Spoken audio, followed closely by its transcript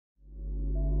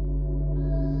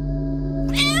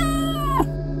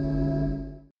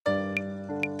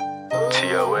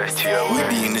We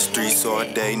be in the streets all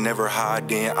day, never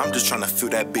hiding. I'm just tryna feel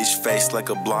that bitch face like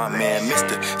a blind man.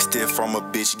 Mr. Stiff from a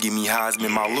bitch, give me Heisman.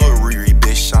 My little Riri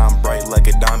bitch shine bright like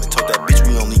a diamond. Told that bitch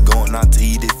we only going out to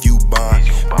eat if you bond.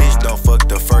 Bitch don't fuck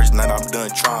the first night, I'm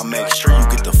done trying. Make sure you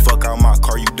get the fuck out my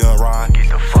car, you done ride.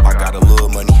 I got a little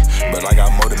money, but I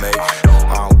got more to make.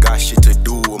 I don't got shit to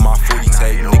do with my 40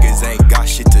 tape. Niggas ain't got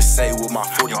shit to say with my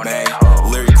 40 bang.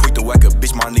 Larry quick to whack a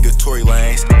bitch, my nigga Tory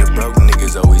Lanez. The broke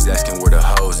niggas always asking where the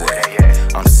hoes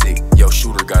at. I'm sick, yo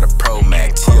shooter got a Pro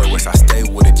Mac. TOS, I stay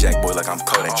with a jack boy like I'm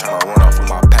Kodak. Tryna run off with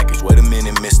my package, wait a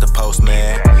minute, Mr.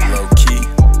 Postman. Low key,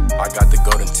 I got the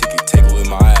golden ticket. Tickle in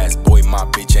my ass, boy, my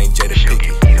bitch ain't Jada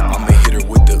Pickett. I'ma hit her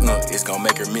with the it's gonna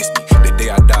make her miss me. The day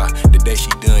I die, the day she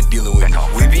done dealing with me.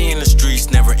 We be in the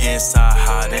streets, never inside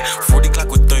hiding. 40 clock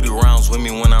with 30 rounds with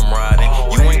me when I'm riding.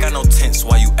 You ain't got no tents,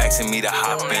 why you asking me to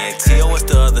hop in? TOS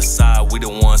the other side, we the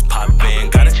ones poppin'.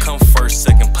 Gotta come first,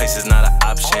 second place is not an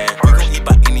option. We gon' eat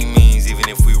by any means, even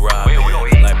if we robbin'.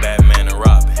 Like Batman and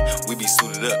Robin, we be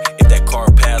suited up. If that car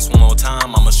pass one more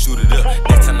time, I'ma shoot it up.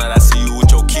 Next time that I see you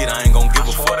with your kid, I ain't gon' give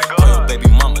a fuck. Tell your baby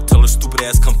mama, tell her stupid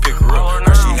ass come pick her up.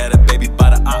 Heard she had a baby by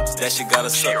the ops, that shit got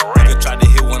us up. Nigga tried to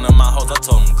hit one of my hoes, I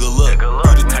told him good luck.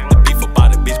 You the type to beef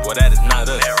about a bitch, boy, that is not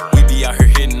us. We be out here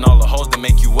hitting all the hoes that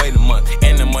make you wait a month.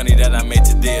 And the money that I made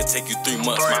today'll take you 3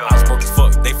 months. My eyes broke as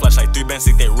fuck, they flash like 3 bands,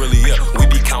 think they really up. We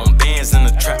be counting bands in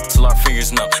the trap till our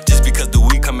fingers numb. Just because the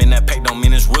weed come in that pack don't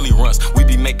mean it's really runs. We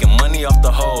be making money off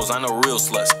the hoes, I know real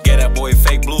sluts. Get that boy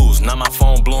fake blues, now my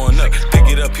phone blowing up. Pick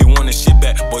it up, he want his shit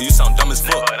back, boy you sound dumb as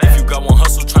fuck. If you got one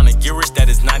hustle trying to get rich, that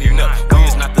is not enough. We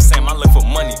is not the same, I look for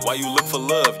money, why you look for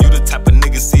love? You the type of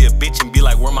nigga see a bitch and be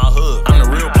like, where my hood? I'm the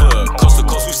real plug, coast to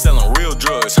coast we selling real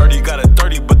drugs. Heard he got a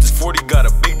 30, but this 40 got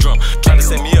a big drum. Try to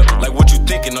set me up, like what you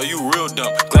thinking, oh you real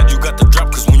dumb. Glad you got the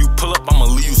drop, cause when you pull up, I'ma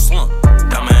leave you slump.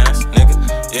 Dumbass, nigga,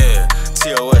 yeah,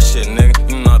 TOS shit, nigga,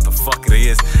 you know what the fuck it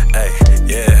is. Hey,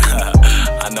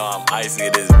 yeah, I know I'm icy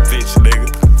in this bitch, nigga.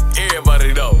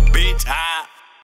 Everybody know, bitch,